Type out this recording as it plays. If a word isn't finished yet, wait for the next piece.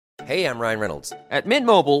Hey, I'm Ryan Reynolds. At Mint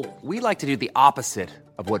Mobile, we like to do the opposite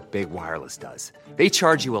of what Big Wireless does. They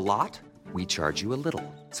charge you a lot, we charge you a little.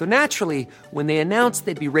 So naturally, when they announced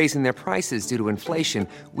they'd be raising their prices due to inflation,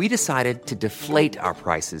 we decided to deflate our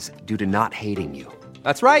prices due to not hating you.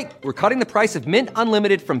 That's right. We're cutting the price of Mint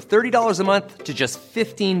Unlimited from $30 a month to just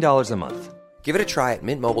 $15 a month. Give it a try at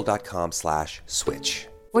mintmobile.com/switch.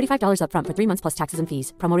 $45 up front for 3 months plus taxes and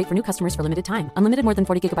fees. Promo rate for new customers for limited time. Unlimited more than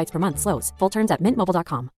 40 gigabytes per month slows. Full terms at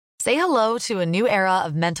mintmobile.com. Say hello to a new era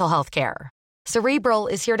of mental health care. Cerebral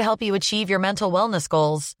is here to help you achieve your mental wellness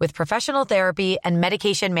goals with professional therapy and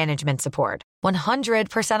medication management support.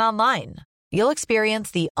 100% online. You'll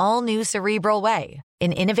experience the all-new Cerebral Way,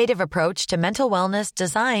 an innovative approach to mental wellness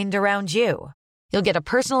designed around you. You'll get a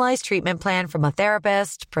personalized treatment plan from a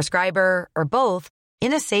therapist, prescriber, or both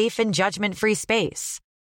in a safe and judgment-free space.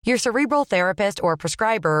 Your Cerebral therapist or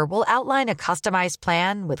prescriber will outline a customized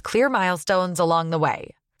plan with clear milestones along the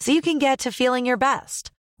way, so you can get to feeling your best.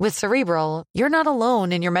 With Cerebral, you're not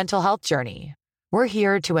alone in your mental health journey. We're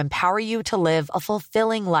here to empower you to live a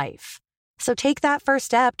fulfilling life. So take that first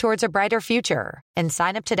step towards a brighter future and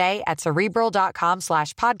sign up today at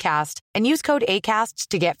Cerebral.com/podcast and use code ACAST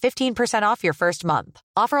to get 15% off your first month.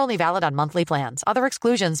 Offer only valid on monthly plans. Other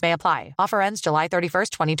exclusions may apply. Offer ends July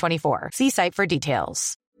 31st, 2024. See site for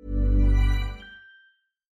details.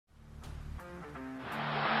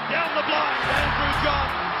 Down the blind, Andrew John.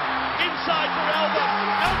 Inside for Albert.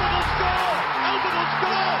 Albert will score. Albert will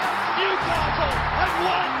score. Newcastle have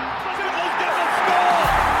won. Fiddler's going to score.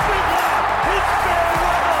 Fiddler, it's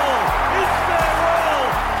farewell. It's farewell.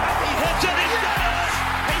 And he hits it. He's got it.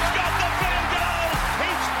 He's got the field goal.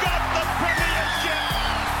 He's got the premiership.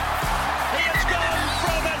 He has gone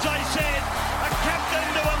from, as I said, a captain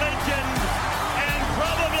to a legend and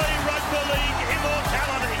probably rugby league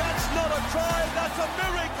immortality. That's not a try. That's a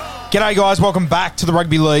miracle. G'day guys, welcome back to the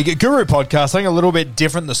Rugby League Guru podcast. Something a little bit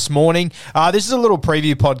different this morning. This is a little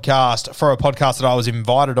preview podcast for a podcast that I was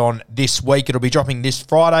invited on this week. It'll be dropping this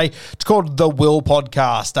Friday. It's called The Will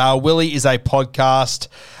Podcast. Willie is a podcaster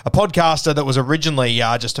that was originally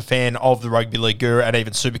just a fan of the Rugby League Guru and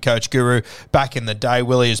even Supercoach Guru back in the day.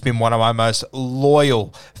 Willie has been one of my most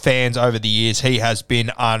loyal fans over the years. He has been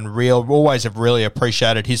unreal. Always have really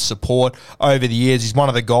appreciated his support over the years. He's one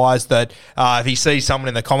of the guys that if he sees someone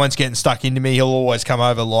in the comments getting stuck into me, he'll always come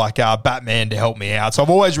over like Batman to help me out. So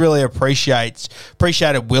I've always really appreciated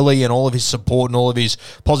Willie and all of his support and all of his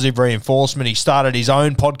positive reinforcement. He started his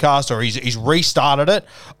own podcast, or he's restarted it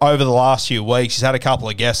over the last few weeks. He's had a couple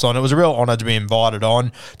of guests on. It was a real honour to be invited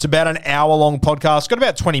on. It's about an hour-long podcast. Got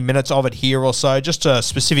about 20 minutes of it here or so, just a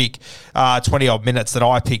specific 20-odd minutes that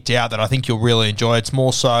I picked out that I think you'll really enjoy. It's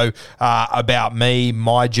more so about me,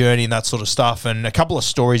 my journey and that sort of stuff, and a couple of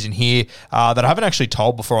stories in here that I haven't actually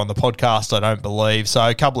told before on the podcast, I don't believe. So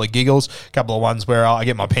a couple of giggles, a couple of ones where I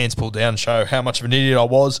get my pants pulled down and show how much of an idiot I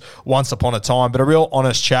was once upon a time, but a real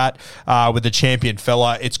honest chat with the champion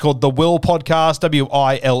fella. It's called The Will Podcast,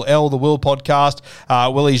 W-I-L-L, The Will Podcast.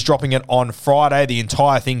 Willie's dropping it on Friday, the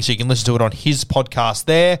entire thing, so you can listen to it on his podcast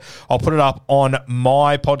there. I'll put it up on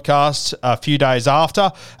my podcast a few days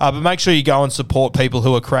after, but make sure you go and support people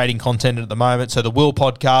who are creating content at the moment. So The Will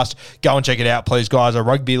Podcast, go and check it out, please, guys. A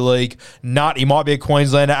rugby league nut. He might be a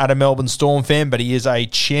Queenslander at a Melbourne Storm fan, but he is a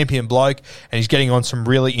champion bloke, and he's getting on some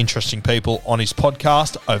really interesting people on his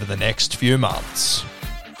podcast over the next few months.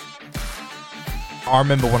 I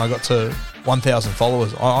remember when I got to 1,000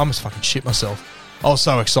 followers, I almost fucking shit myself. I was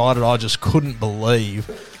so excited, I just couldn't believe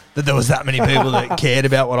that there was that many people that cared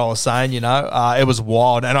about what I was saying, you know. It was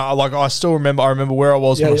wild. And I still remember, where I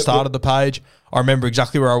was when I started the page. I remember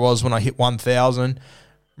exactly where I was when I hit 1,000.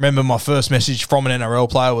 Remember my first message from an NRL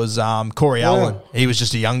player was Corey Allen. He was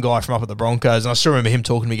just a young guy from up at the Broncos, and I still remember him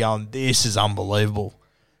talking to me going, this is unbelievable.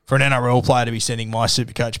 For an NRL player to be sending my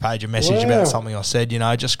Supercoach page a message about something I said, you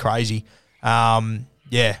know, just crazy.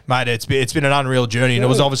 Yeah, mate, it's been an unreal journey, and it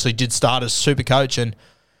was obviously did start as Supercoach, and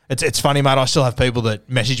it's funny, mate, I still have people that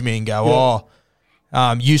message me and go,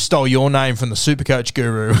 you stole your name from the Supercoach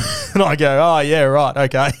Guru. And I go, oh, yeah, right,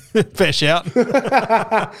 okay, fair shout.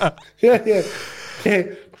 Yeah.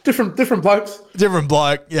 Different blokes. Different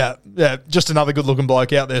bloke, yeah. Just another good-looking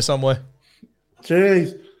bloke out there somewhere.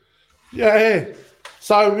 Jeez. Yeah.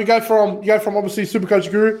 So you go from obviously Supercoach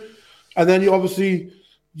Guru, and then you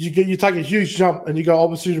take a huge jump, and you go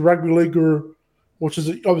obviously to Rugby League Guru, which is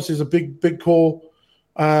obviously a big call.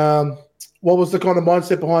 What was the kind of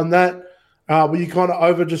mindset behind that? Were you kind of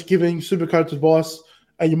over just giving Supercoach advice,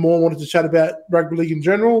 and you more wanted to chat about rugby league in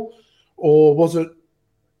general, or was it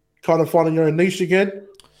kind of finding your own niche again?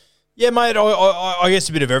 Yeah, mate. I guess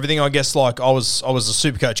a bit of everything. I guess like I was a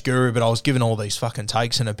Supercoach guru, but I was given all these fucking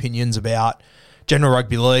takes and opinions about general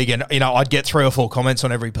rugby league, and I'd get 3 or 4 comments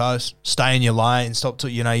on every post. Stay in your lane. Stop to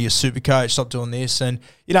you're Supercoach. Stop doing this, and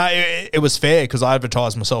it was fair because I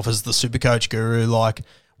advertised myself as the Supercoach guru. Like,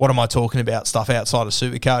 what am I talking about? Stuff outside of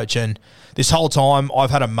Supercoach, and this whole time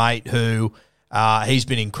I've had a mate who he's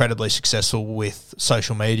been incredibly successful with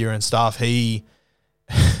social media and stuff.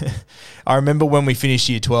 I remember when we finished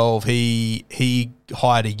year 12, he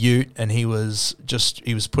hired a ute and he was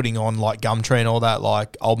putting on like Gumtree and all that,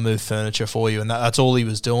 like I'll move furniture for you, and that's all he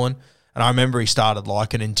was doing. And I remember he started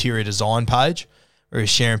like an interior design page where he's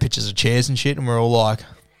sharing pictures of chairs and shit, and we're all like,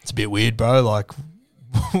 it's a bit weird, bro. Like,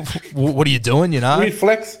 what are you doing? Weird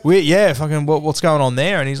flex. Yeah, fucking what's going on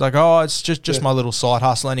there? And he's like, oh, it's just my little side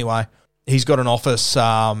hustle anyway. He's got an office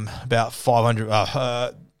about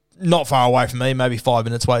 500. Not far away from me, maybe 5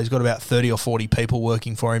 minutes away. He's got about 30 or 40 people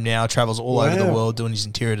working for him now, travels all over the world doing his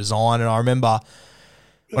interior design. And I remember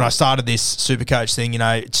when I started this Supercoach thing,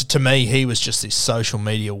 to me, he was just this social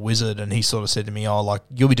media wizard, and he sort of said to me, oh, like,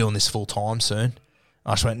 you'll be doing this full time soon.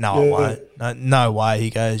 I just went, no, I won't. No way.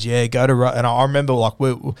 He goes, yeah, go to... And I remember, like,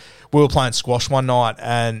 we were playing squash one night,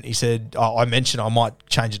 and he said, I mentioned I might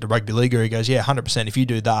change it to rugby league. He goes, yeah, 100%. If you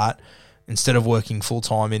do that, instead of working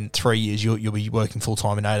full-time in 3 years, you'll be working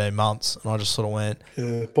full-time in 18 months. And I just sort of went,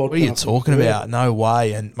 what are you talking about? No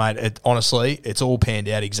way. And, mate, honestly, it's all panned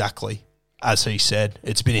out exactly as he said.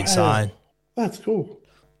 It's been insane. That's cool.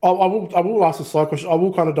 I will ask a side question. I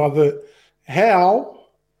will kind of divert. How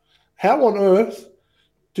on earth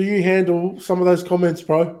do you handle some of those comments,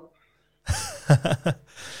 bro?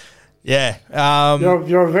 Yeah.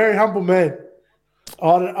 You're a very humble man.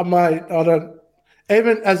 I don't...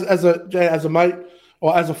 Even as a mate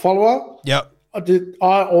or as a follower, yep.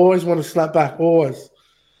 I always want to slap back, always.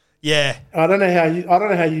 Yeah. I don't know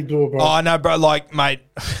how you do it, bro. Oh no, bro. Like, mate,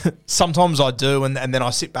 sometimes I do, and then I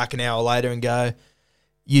sit back an hour later and go,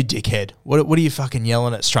 "You dickhead! What are you fucking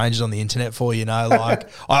yelling at strangers on the internet for?" Like,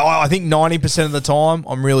 I think 90% of the time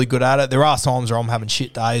I'm really good at it. There are times where I'm having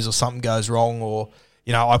shit days or something goes wrong, or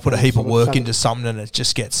I put a heap of work into something and it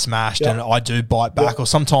just gets smashed, and I do bite back, or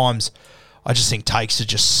sometimes I just think takes are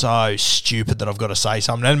just so stupid that I've got to say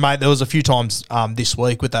something. And, mate, there was a few times this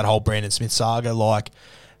week with that whole Brandon Smith saga, like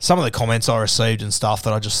some of the comments I received and stuff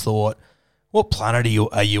that I just thought, what planet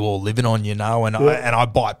are you all living on, And I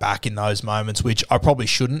bite back in those moments, which I probably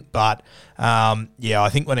shouldn't. But, I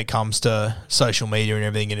think when it comes to social media and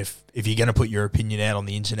everything, and if you're going to put your opinion out on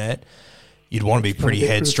the internet, you'd want to be pretty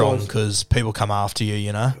headstrong because people come after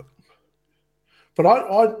you, But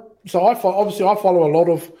I follow a lot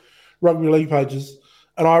of rugby league pages,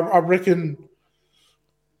 and I reckon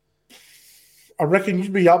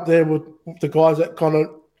you'd be up there with the guys that kind of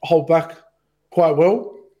hold back quite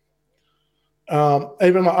well.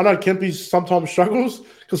 Even I know Kempy sometimes struggles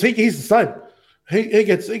because he's the same. He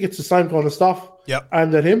gets the same kind of stuff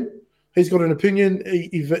aimed at him. He's got an opinion,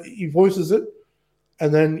 he voices it,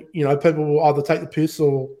 and then people will either take the piss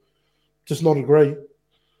or just not agree.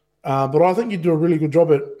 But I think you do a really good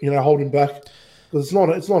job at holding back. Because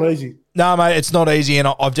it's not easy. No, mate, it's not easy, and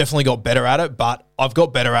I've definitely got better at it, but I've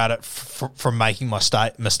got better at it from making my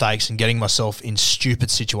mistakes and getting myself in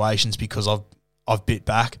stupid situations because I've bit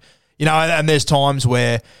back. And there's times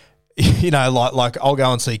where, like I'll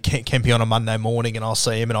go and see Kempy on a Monday morning and I'll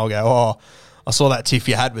see him and I'll go, oh, I saw that tiff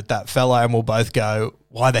you had with that fella, and we'll both go,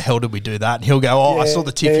 why the hell did we do that? And he'll go, oh, I saw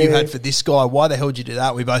the tiff you had for this guy. Why the hell did you do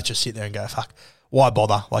that? We both just sit there and go, fuck, why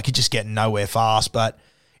bother? Like, you're just getting nowhere fast, but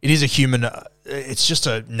it is it's just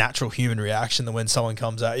a natural human reaction that when someone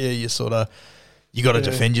comes at you, you got to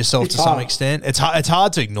defend yourself to some extent. It's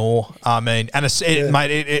hard to ignore. I mean, and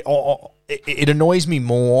mate, it annoys me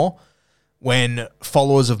more when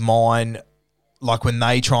followers of mine, like when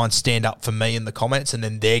they try and stand up for me in the comments and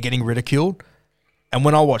then they're getting ridiculed. And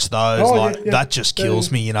when I watch those, that just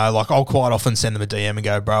kills me, Like, I'll quite often send them a DM and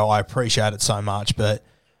go, bro, I appreciate it so much, but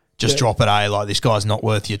just drop it, like, this guy's not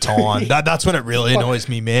worth your time. That's when it really annoys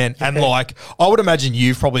me, man. And, like, I would imagine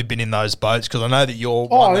you've probably been in those boats because I know that you're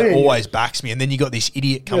one that always backs me, and then you got this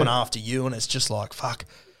idiot coming after you, and it's just like, fuck,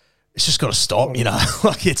 it's just got to stop,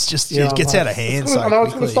 Like, it's just, it gets out of hand so quickly. I know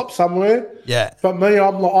it's going to stop somewhere. Yeah. But me,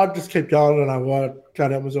 I'm like, I just keep going, and I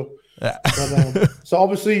can't help myself. Yeah. But, so,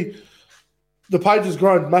 obviously, the page has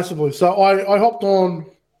grown massively. So, I hopped on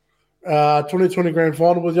 2020 Grand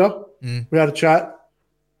Final with you. We had a chat.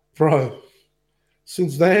 Bro,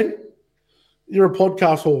 since then, you're a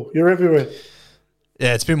podcast whore. You're everywhere.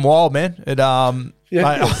 Yeah, it's been wild, man. The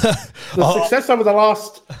success over the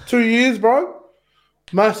last 2 years, bro,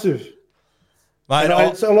 massive. Mate,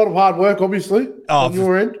 it's a lot of hard work, obviously, on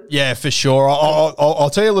your end. Yeah, for sure. I'll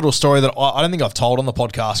tell you a little story that I don't think I've told on the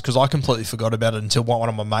podcast because I completely forgot about it until one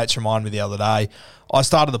of my mates reminded me the other day. I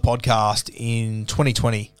started the podcast in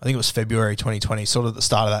 2020. I think it was February 2020, sort of at the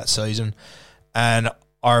start of that season. And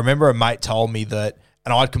I remember a mate told me that,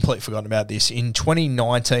 and I'd completely forgotten about this, in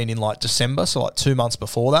 2019, in like December, so like 2 months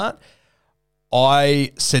before that,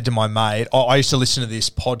 I said to my mate, I used to listen to this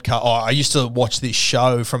podcast. I used to watch this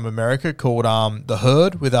show from America called The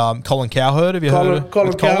Herd with Colin Cowherd. Have you heard of it?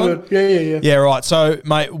 Colin Cowherd. Yeah. Yeah, right. So,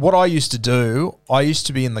 mate, what I used to do, I used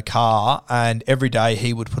to be in the car and every day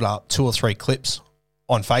he would put up 2 or 3 clips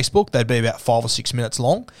on Facebook. They'd be about 5 or 6 minutes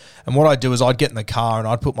long. And what I'd do is I'd get in the car and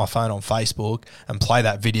I'd put my phone on Facebook and play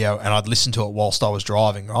that video and I'd listen to it whilst I was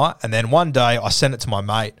driving, right? And then one day I sent it to my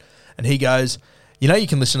mate and he goes, you know, you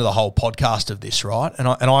can listen to the whole podcast of this, right? And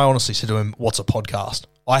I honestly said to him, what's a podcast?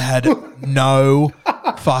 I had no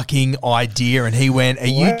fucking idea. And he went, are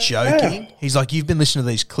you joking? He's like, you've been listening to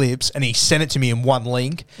these clips. And he sent it to me in one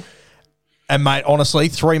link. And, mate, honestly,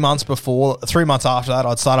 3 months after that,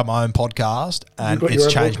 I'd started my own podcast and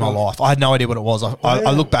it's changed my life. I had no idea what it was.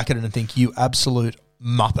 I look back at it and think, you absolute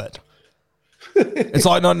muppet. It's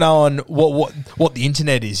like not knowing what the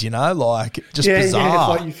internet is, you know? Like, just bizarre. Yeah,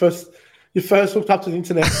 it's like you first hooked up to the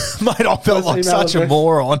internet. Mate, I felt like such a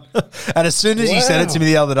moron. And as soon as he said it to me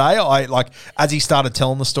the other day, as he started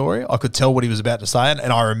telling the story, I could tell what he was about to say,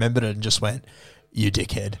 and I remembered it and just went, you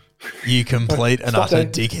dickhead. You complete and utter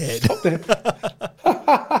dickhead.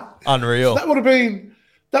 Unreal. So that would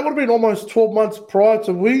have been almost 12 months prior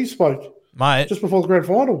to we spoke. Mate. Just before the grand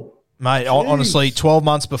final. Mate, honestly, 12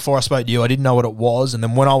 months before I spoke to you, I didn't know what it was. And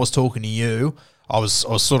then when I was talking to you, I was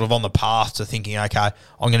sort of on the path to thinking, okay,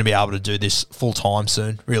 I'm going to be able to do this full time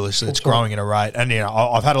soon. Realistically, it's growing at a rate. And, you know,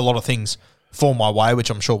 I've had a lot of things fall my way,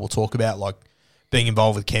 which I'm sure we'll talk about, like being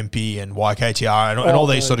involved with Kempy and YKTR and all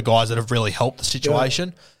these sort of guys that have really helped the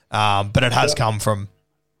situation. Yeah. But it has come from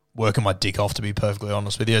working my dick off, to be perfectly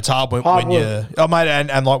honest with you. It's hard when you, mate,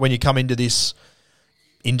 and like when you come into this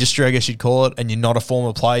industry, I guess you'd call it, and you're not a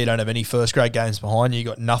former player, you don't have any first grade games behind you, you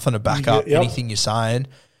got nothing to back up anything you're saying.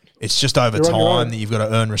 It's just over time that you've got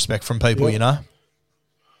to earn respect from people, you know?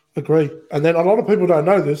 Agree. And then a lot of people don't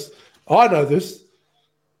know this. I know this.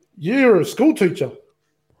 You're a school teacher.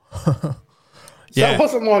 So it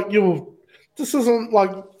wasn't like this isn't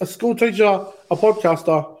like a school teacher, a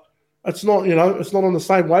podcaster. It's not, it's not on the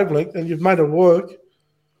same wavelength, and you've made it work.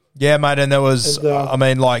 Yeah, mate, and there was,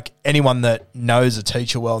 like, anyone that knows a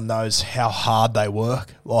teacher well knows how hard they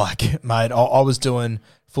work. Like, mate, I was doing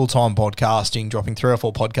full-time podcasting, dropping 3 or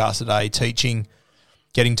 4 podcasts a day, teaching,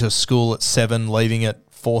 getting to school at 7, leaving at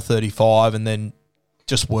 4:35, and then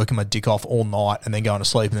just working my dick off all night and then going to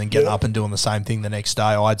sleep and then getting up and doing the same thing the next day.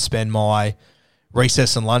 I'd spend my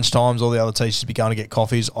recess and lunch times, all the other teachers would be going to get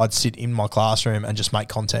coffees. I'd sit in my classroom and just make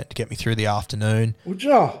content to get me through the afternoon. Would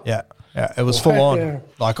you? Yeah, it was full on. Yeah.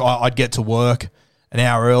 Like, I'd get to work an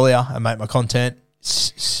hour earlier and make my content,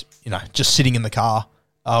 just sitting in the car.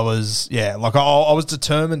 I was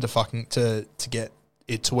determined to get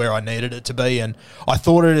it to where I needed it to be, and I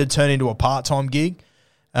thought it had turned into a part-time gig.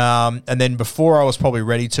 And then before I was probably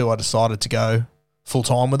ready to, I decided to go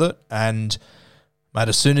full-time with it. And, mate,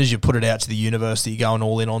 as soon as you put it out to the universe that you're going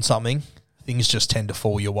all in on something, things just tend to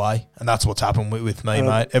fall your way. And that's what's happened with me,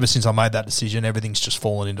 mate. Ever since I made that decision, everything's just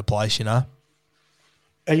fallen into place, you know?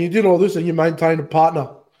 And you did all this and you maintained a partner.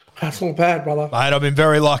 That's not bad, brother. Mate, I've been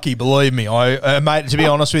very lucky, believe me. Mate, to be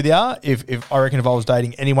honest with you, if I reckon if I was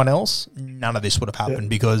dating anyone else, none of this would have happened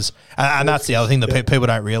because, and that's the other thing that people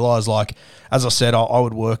don't realise, like, as I said, I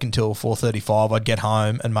would work until 4:35, I'd get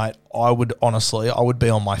home, and, mate, I would be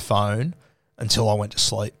on my phone until I went to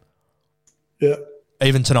sleep. Yeah.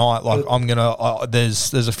 Even tonight, like, I'm going to,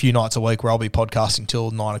 there's a few nights a week where I'll be podcasting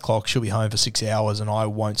till 9 o'clock, she'll be home for 6 hours, and I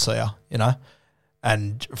won't see her, you know?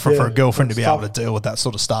 And for a girlfriend to be able to deal with that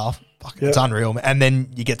sort of stuff, it's unreal. And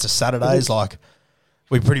then you get to Saturdays, like,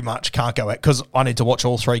 we pretty much can't go out because I need to watch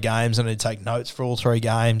all 3 games. I need to take notes for all 3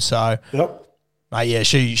 games. So, mate, yeah,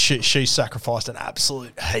 she sacrificed an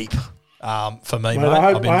absolute heap for me, mate.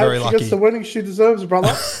 I've been very lucky. She gets the winning she deserves,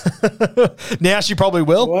 brother. Now she probably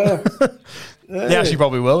will. Wow. Now she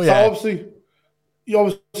probably will, yeah. So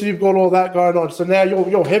obviously you've got all that going on. So now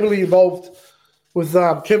you're heavily involved with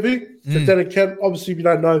Kempy. So Dennis Kemp, obviously, if you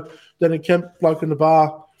don't know, Dennis Kemp, bloke in the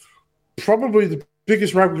bar, probably the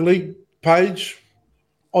biggest rugby league page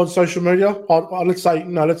on social media. Let's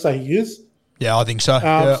say he is. Yeah, I think so.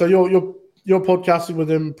 So you're podcasting with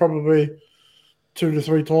him probably 2 to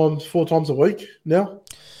 3 times, 4 times a week now.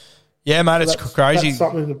 Yeah, mate, it's crazy. That's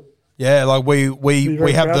something Yeah, like we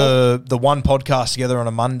very have proud the one podcast together on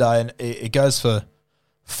a Monday, and it goes for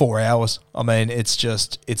 4 hours. I mean,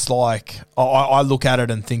 it's like I look at it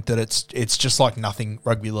and think that it's just like nothing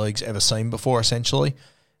rugby league's ever seen before, essentially.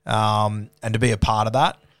 And to be a part of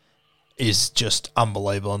that is just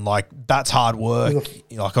unbelievable, and like that's hard work.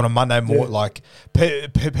 Like on a Monday morning, like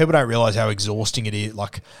people don't realize how exhausting it is.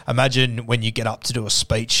 Like imagine when you get up to do a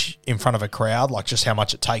speech in front of a crowd, like just how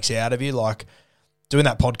much it takes out of you. Like doing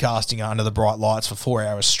that podcasting under the bright lights for 4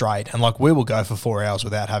 hours straight, and like we will go for 4 hours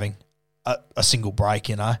without having a single break.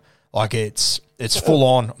 You know, like it's full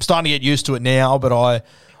on. I'm starting to get used to it now, but I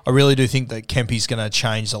really do think that Kempy's going to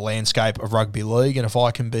change the landscape of rugby league, and if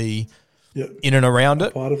I can be in and around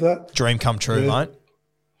it, part of that, dream come true, mate.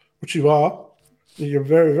 Which you are. You're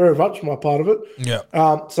very, very much my part of it. Yeah.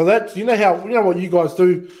 So that you know what you guys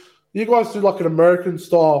do. You guys do like an American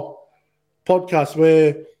style podcast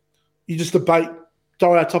where you just debate,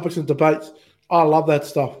 throw out topics and debates. I love that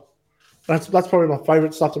stuff. That's probably my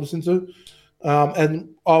favorite stuff to listen to.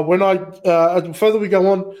 And when the further we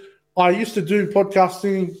go on, I used to do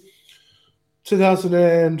podcasting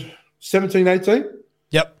 2017, 18.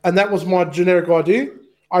 Yep. And that was my generic idea.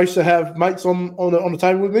 I used to have mates on the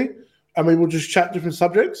table with me, and we would just chat different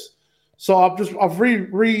subjects. So I've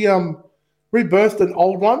rebirthed an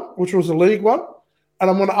old one, which was a league one, and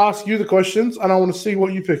I'm going to ask you the questions, and I want to see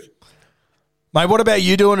what you pick. Mate, what about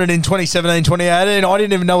you doing it in 2017, 2018? I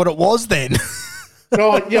didn't even know what it was then. Mate.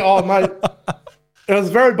 It was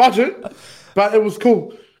very budget, but it was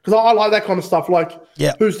cool because I like that kind of stuff. Like,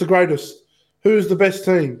 who's the greatest? Who's the best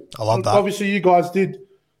team? I love that. Obviously, you guys did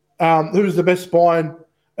who's the best spine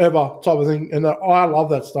ever type of thing, and I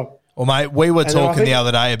love that stuff. Well, mate, we were talking the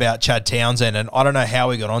other day about Chad Townsend, and I don't know how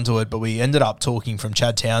we got onto it, but we ended up talking from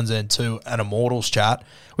Chad Townsend to an Immortals chat.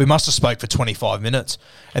 We must have spoke for 25 minutes,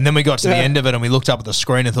 and then we got to the end of it, and we looked up at the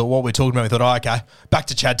screen and thought, what we're talking about, we thought, oh, okay, back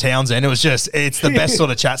to Chad Townsend. It's the best sort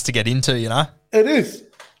of chats to get into, you know? It is.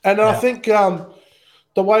 And I think the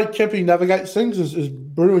way Kempy navigates things is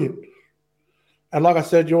brilliant. And like I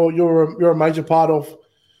said, you're a major part of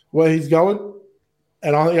where he's going,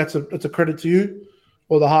 and I think that's a credit to you,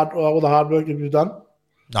 all the hard work you've done.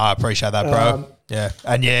 No, I appreciate that, bro.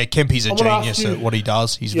 And Kempy's a genius at what he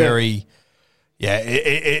does. He's very,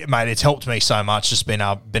 mate. It's helped me so much just been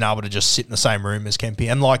able to just sit in the same room as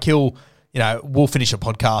Kempy, and like we'll finish a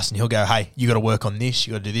podcast and he'll go, hey, you got to work on this,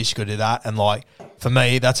 you got to do this, you got to do that, and like for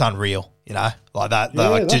me, that's unreal. You know, like that.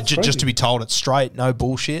 Just to be told it's straight, no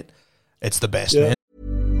bullshit. It's the best, man.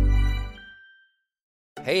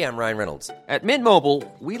 Hey, I'm Ryan Reynolds. At Mint Mobile,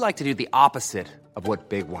 we like to do the opposite of what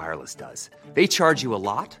Big Wireless does. They charge you a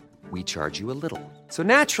lot, we charge you a little. So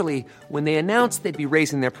naturally, when they announced they'd be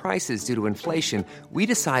raising their prices due to inflation, we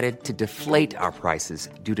decided to deflate our prices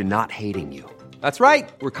due to not hating you. That's right.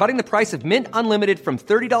 We're cutting the price of Mint Unlimited from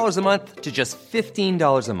 $30 a month to just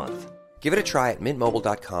 $15 a month. Give it a try at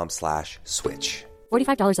mintmobile.com/switch.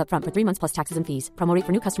 $45 up front for 3 months plus taxes and fees. Promo rate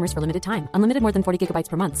for new customers for limited time. Unlimited more than 40 gigabytes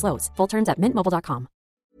per month. Slows full terms at mintmobile.com.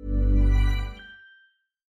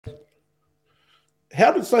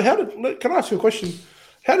 Can I ask you a question?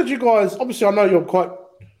 How did you guys, obviously I know you're quite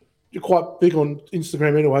big on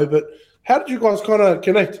Instagram anyway, but how did you guys kind of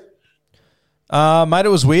connect? Mate, it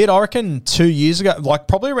was weird. I reckon 2 years ago, like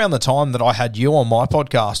probably around the time that I had you on my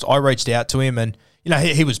podcast, I reached out to him, and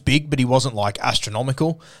he was big, but he wasn't like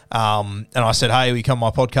astronomical. And I said, hey, will you come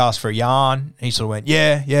on my podcast for a yarn? He sort of went,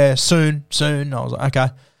 yeah, soon. I was like,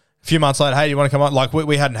 okay. A few months later, hey, do you want to come on? Like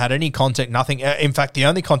we hadn't had any contact, nothing. In fact, the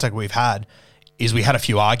only contact we've had is we had a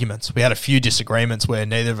few arguments. We had a few disagreements where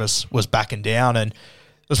neither of us was backing down, and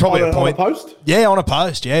there's probably a point. On a post? Yeah, on a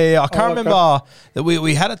post. Yeah. I can't remember that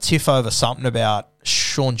we had a tiff over something about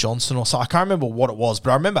Sean Johnson or something. I can't remember what it was, but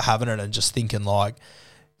I remember having it and just thinking I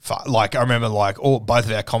remember both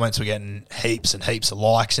of our comments were getting heaps and heaps of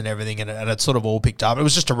likes and everything, and it sort of all picked up. It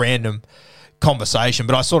was just a random conversation,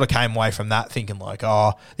 but I sort of came away from that thinking like,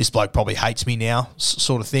 oh, this bloke probably hates me now,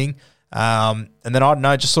 sort of thing. And then I don't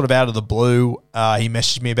know, just sort of out of the blue, he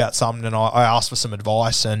messaged me about something, and I asked for some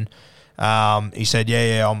advice, and he said,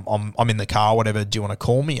 I'm in the car, whatever. Do you want to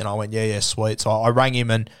call me? And I went, yeah, sweet. So I rang him,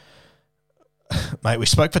 and mate, we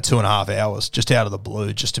spoke for 2.5 hours, just out of the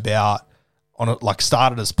blue, just about on it. Like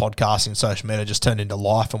started as podcasting, social media, just turned into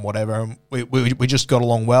life and whatever. And we just got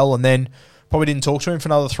along well, and then probably didn't talk to him for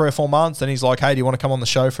another 3 or 4 months. Then he's like, hey, do you want to come on the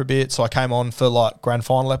show for a bit? So I came on for like grand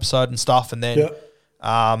final episode and stuff, and then.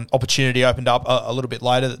 Opportunity opened up a little bit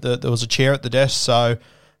later that there was a chair at the desk, so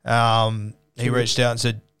he reached out and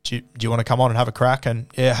said, do you want to come on and have a crack?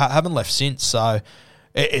 And haven't left since. So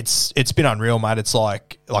it's been unreal, mate. It's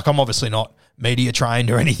like I'm obviously not media trained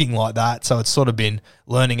or anything like that. So it's sort of been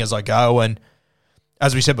learning as I go. And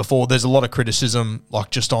as we said before, there's a lot of criticism,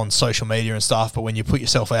 like just on social media and stuff. But when you put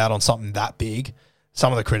yourself out on something that big,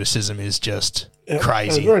 some of the criticism is just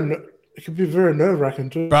crazy. It can be very nerve-wracking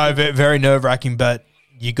too. Bro, very nerve-wracking, but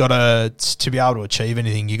you got to be able to achieve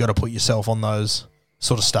anything, you got to put yourself on those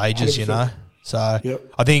sort of stages, 100%. You know? So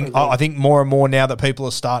I think more and more now that people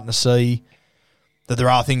are starting to see that there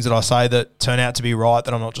are things that I say that turn out to be right,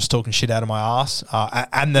 that I'm not just talking shit out of my ass.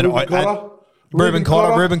 And that Ruben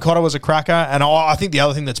Cotter was a cracker. And I think the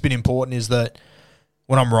other thing that's been important is that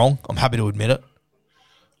when I'm wrong, I'm happy to admit it.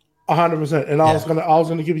 100%. And I was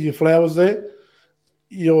gonna give you your flowers there.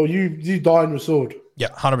 You die on your sword. Yeah,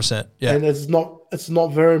 100%. Yeah. And it's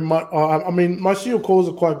not very much. I mean, my shield calls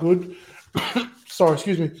are quite good. Sorry,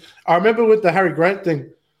 excuse me. I remember with the Harry Grant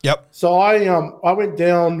thing. Yep. So I went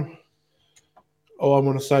down. I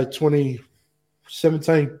want to say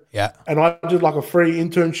 2017. Yeah. And I did like a free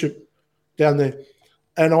internship down there,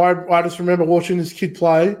 and I just remember watching this kid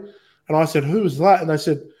play, and I said, "Who is that?" And they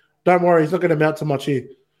said, "Don't worry, he's not going to amount to much here.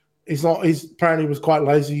 He's not. He's apparently was quite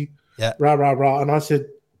lazy." Yeah. Rah rah rah. And I said,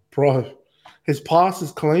 "Bro, his pass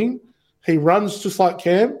is clean. He runs just like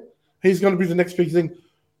Cam. He's going to be the next big thing."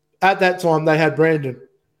 At that time, they had Brandon.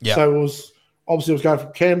 Yeah. So it was going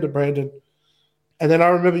from Cam to Brandon. And then I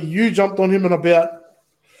remember you jumped on him in about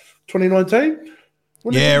 2019.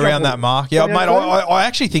 Yeah, around that mark. Yeah, mate, I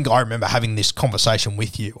actually think I remember having this conversation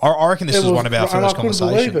with you. I reckon this was one of our first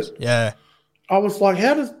conversations. Yeah. I was like,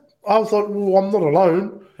 well, I'm not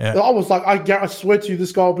alone. Yeah. I was like, I swear to you,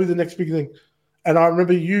 this guy will be the next big thing. And I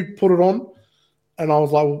remember you put it on, and I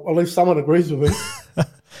was like, well, at least someone agrees with me.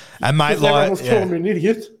 And mate, everyone was calling me an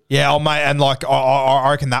idiot. Yeah, mate, and like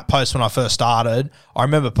I reckon that post when I first started, I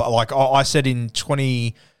remember like I said in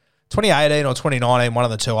 2018 or 2019, one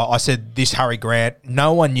of the two, I said this Harry Grant,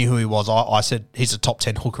 no one knew who he was. I said he's a top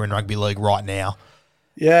 10 hooker in rugby league right now.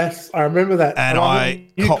 Yes, I remember that.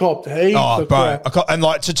 And you copped heaps of crap. And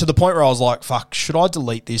like to the point where I was like, fuck, should I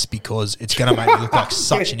delete this because it's going to make me look like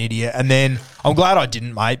such an idiot? And then I'm glad I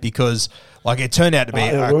didn't, mate, because like it turned out to be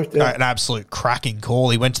an absolute cracking call.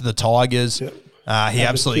 He went to the Tigers. Yep. He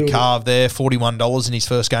absolutely carved there, $41 in his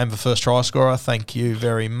first game for first try scorer. Thank you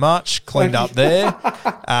very much. Cleaned up there.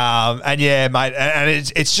 And yeah, mate, and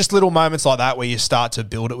it's just little moments like that where you start to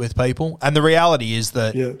build it with people. And the reality is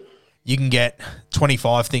that you can get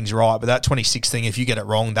 25 things right, but that 26th thing, if you get it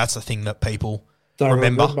wrong, that's the thing that people don't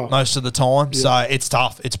remember most of the time. Yeah. So it's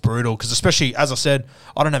tough. It's brutal because especially, as I said,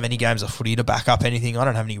 I don't have any games of footy to back up anything. I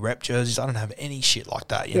don't have any rep jerseys. I don't have any shit like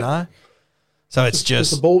that, you know? So it's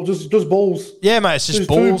just balls. Yeah, mate, it's just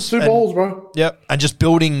balls. Two balls, bro. Yep, and just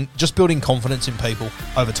building confidence in people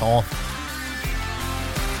over time.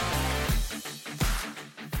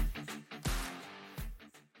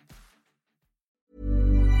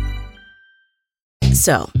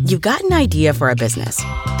 So, you've got an idea for a business.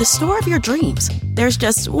 The store of your dreams. There's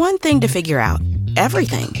just one thing to figure out.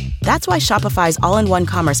 Everything. That's why Shopify's all-in-one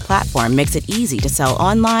commerce platform makes it easy to sell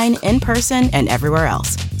online, in person, and everywhere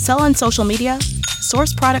else. Sell on social media,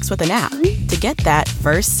 source products with an app to get that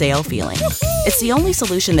first sale feeling. It's the only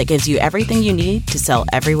solution that gives you everything you need to sell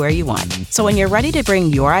everywhere you want. So when you're ready to bring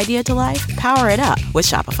your idea to life, power it up with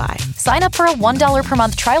Shopify. Sign up for a $1 per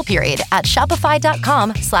month trial period at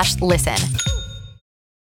shopify.com/listen.